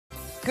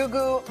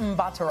Gugu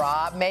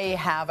Mbatha-Raw may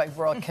have a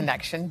royal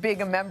connection,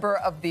 being a member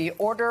of the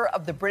Order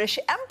of the British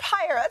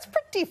Empire. That's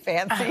pretty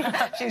fancy.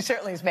 She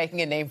certainly is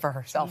making a name for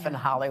herself in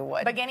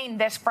Hollywood. Beginning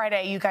this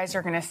Friday, you guys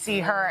are going to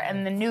see her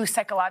in the new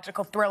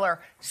psychological thriller,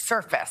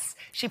 Surface.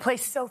 She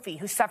plays Sophie,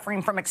 who's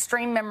suffering from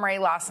extreme memory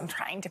loss and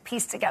trying to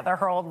piece together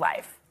her old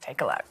life.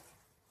 Take a look.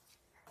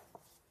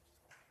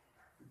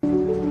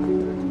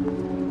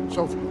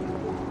 Sophie.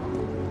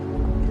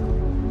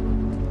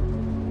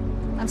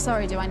 I'm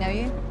sorry, do I know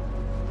you?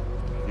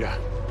 Yeah.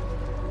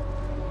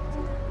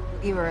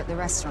 You were at the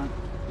restaurant.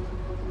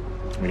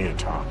 We need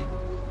to talk.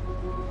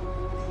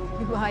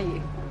 Who are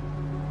you?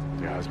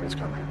 Your husband's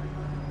coming.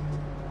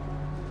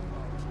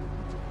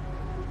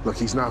 Look,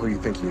 he's not who you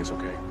think he is,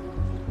 okay?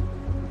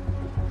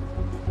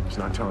 He's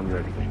not telling you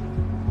everything.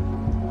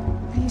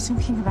 What are you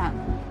talking about?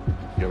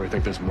 You ever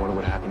think there's more to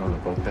what happened on the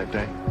boat that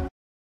day?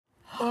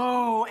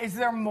 Oh, is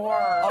there more?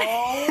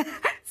 Oh,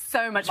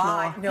 so much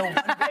more. no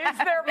wonder. Is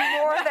there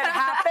more that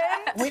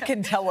happened? We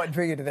can tell what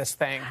drew you to this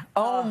thing.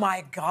 Oh,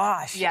 my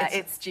gosh. Yeah,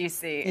 it's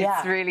juicy. Yeah.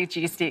 It's really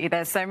juicy.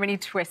 There's so many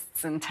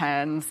twists and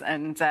turns,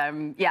 and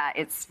yeah,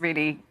 it's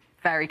really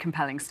very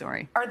compelling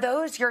story. Are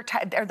those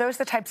are those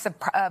the types of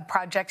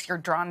projects you're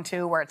drawn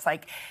to, where it's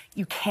like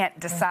you can't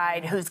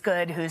decide who's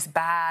good, who's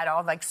bad,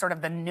 all like sort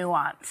of the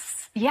nuance?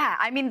 Yeah,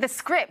 I mean, the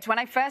script, when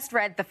I first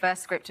read the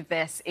first script of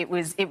this, it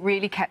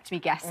really kept me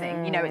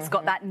guessing. You know, it's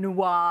got that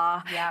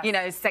noir, you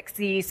know,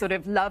 sexy sort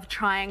of love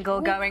triangle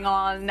going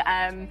on.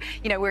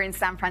 You know, we're in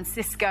San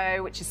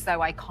Francisco, which is so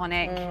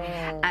iconic.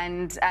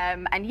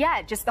 And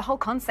yeah, just the whole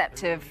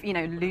concept of, you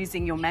know,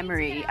 losing your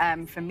memory,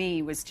 for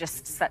me, was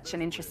just such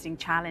an interesting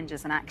challenge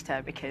as an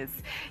actor, because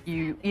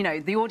you know,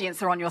 the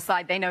audience are on your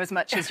side. They know as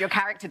much as your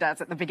character does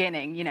at the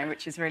beginning, you know,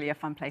 which is really a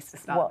fun place to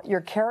start. Well,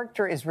 your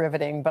character is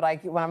riveting,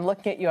 but when I'm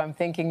looking at you, I'm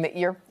thinking that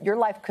your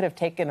life could have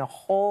taken a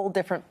whole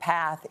different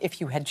path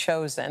if you had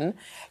chosen.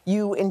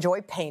 You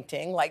enjoy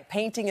painting. Like,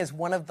 painting is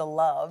one of the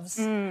loves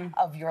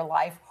of your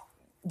life.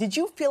 Did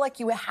you feel like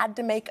you had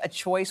to make a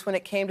choice when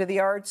it came to the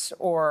arts,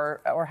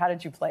 or how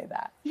did you play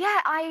that? Yeah,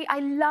 I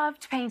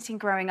loved painting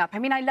growing up. I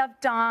mean, I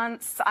loved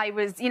dance. I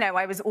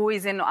was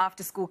always in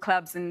after-school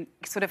clubs and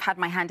sort of had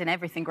my hand in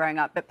everything growing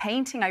up. But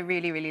painting I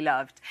really, really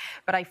loved.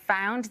 But I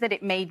found that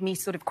it made me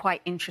sort of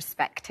quite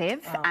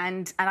introspective,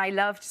 and I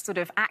loved sort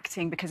of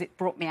acting because it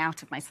brought me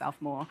out of myself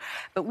more.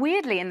 But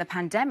weirdly, in the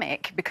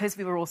pandemic, because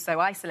we were all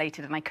so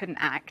isolated and I couldn't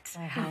act,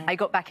 I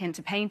got back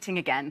into painting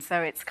again.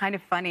 So it's kind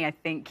of funny, I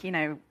think, you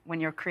know, when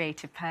you're a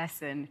creative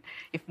person,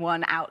 if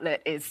one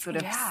outlet is sort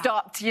of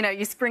stopped, you know,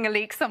 you spring a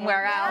leak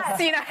somewhere else,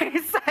 you know,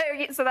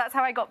 so that's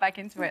how I got back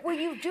into it. Well,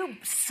 you do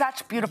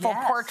such beautiful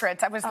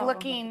portraits. I was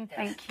looking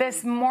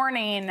this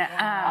morning.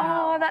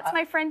 Oh, that's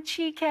my friend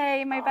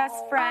Chike, my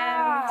best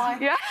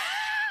friend. Yeah.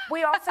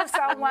 We also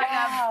saw one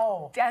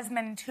of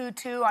Desmond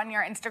Tutu on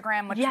your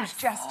Instagram, which was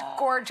just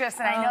gorgeous,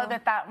 and I know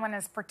that one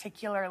is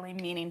particularly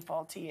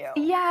meaningful to you.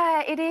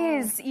 Yeah, it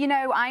is. You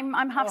know,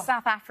 I'm half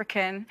South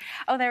African.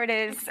 Oh, there it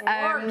is.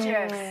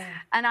 Gorgeous.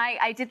 And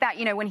I did that,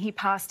 you know, when he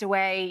passed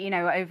away, you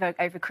know,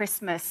 over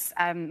Christmas.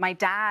 My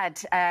dad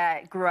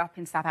grew up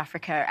in South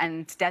Africa,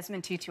 and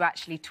Desmond Tutu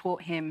actually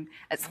taught him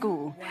at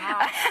school.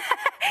 Wow.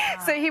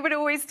 So he would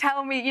always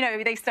tell me, you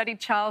know, they studied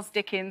Charles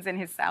Dickens in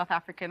his South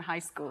African high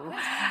school.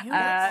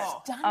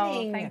 Stunning.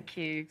 Oh, thank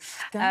you.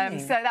 Stunning.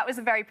 So that was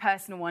a very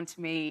personal one to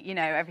me, you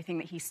know, everything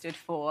that he stood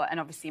for, and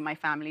obviously my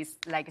family's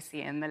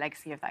legacy and the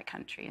legacy of that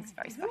country is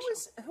very special.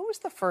 Who was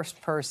the first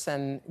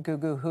person,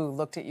 Gugu, who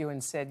looked at you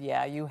and said,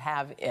 yeah, you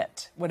have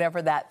it,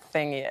 whatever that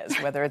thing is,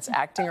 whether it's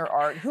acting or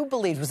art? Who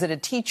believed? Was it a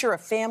teacher, a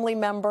family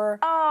member?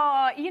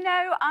 Oh, you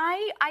know,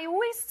 I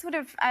always sort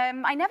of,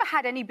 I never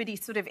had anybody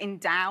sort of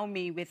endow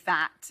me with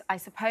that. I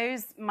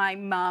suppose my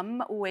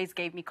mum always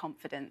gave me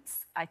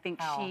confidence. I think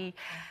she...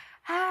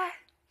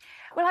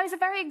 well, I was a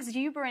very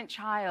exuberant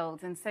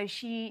child, and so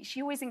she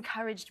always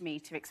encouraged me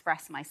to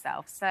express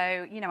myself.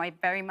 So, you know, I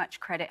very much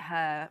credit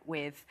her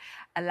with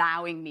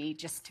allowing me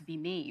just to be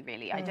me,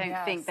 really. I don't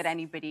think that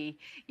anybody,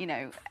 you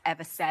know,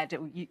 ever said,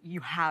 oh, you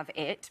have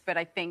it, but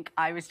I think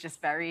I was just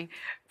very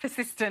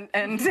persistent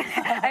and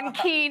and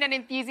keen and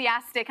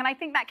enthusiastic, and I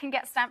think that can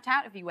get stamped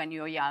out of you when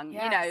you're young,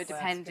 you know,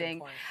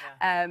 depending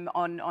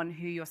on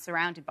who you're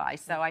surrounded by.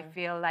 So I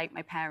feel like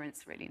my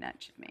parents really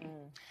nurtured me.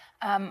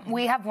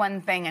 We have one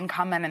thing in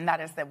common, and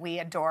that is that we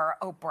adore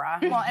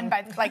Oprah. Well, and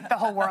by, like, the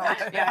whole world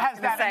has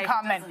that in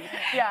common.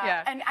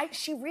 Yeah. And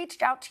she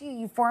reached out to you.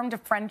 You formed a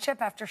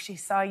friendship after she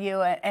saw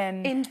you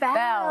in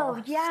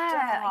Belle.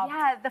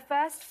 Yeah. The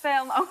first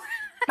film.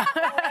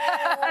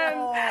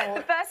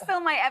 The first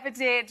film I ever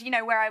did, you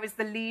know, where I was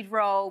the lead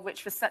role,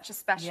 which was such a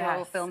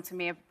special film to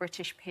me, a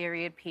British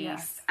period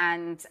piece,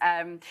 and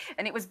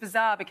it was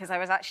bizarre because I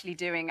was actually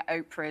doing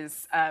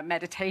Oprah's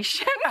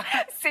meditation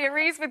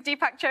series with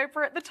Deepak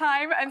Chopra at the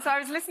time, and so I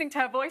was listening to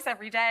her voice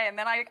every day, and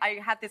then I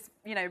had this,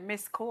 you know,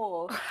 missed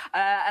call,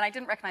 and I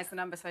didn't recognise the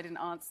number, so I didn't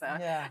answer.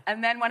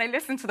 And then when I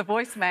listened to the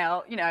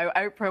voicemail, you know,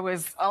 Oprah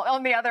was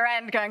on the other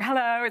end going,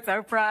 "Hello, it's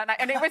Oprah,"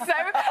 and it was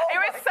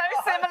so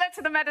similar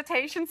to the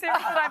meditation meditation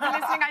series that I've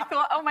been listening. I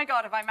thought, oh my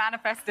God, have I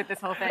manifested this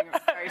whole thing? It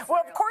was very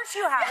Well, of course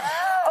you have.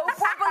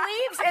 Oprah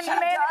believes in the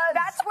man.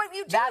 That's what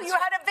you do. You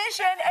had a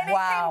vision and it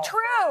came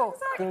true.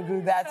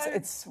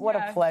 Gugu, what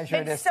a pleasure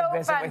it is to visit with you.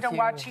 It's so fun to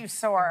watch you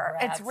soar.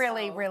 Congrats. It's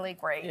really, really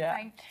great. Yeah.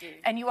 Thank you.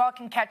 And you all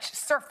can catch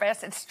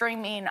Surface. It's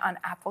streaming on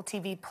Apple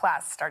TV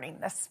Plus starting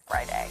this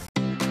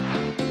Friday.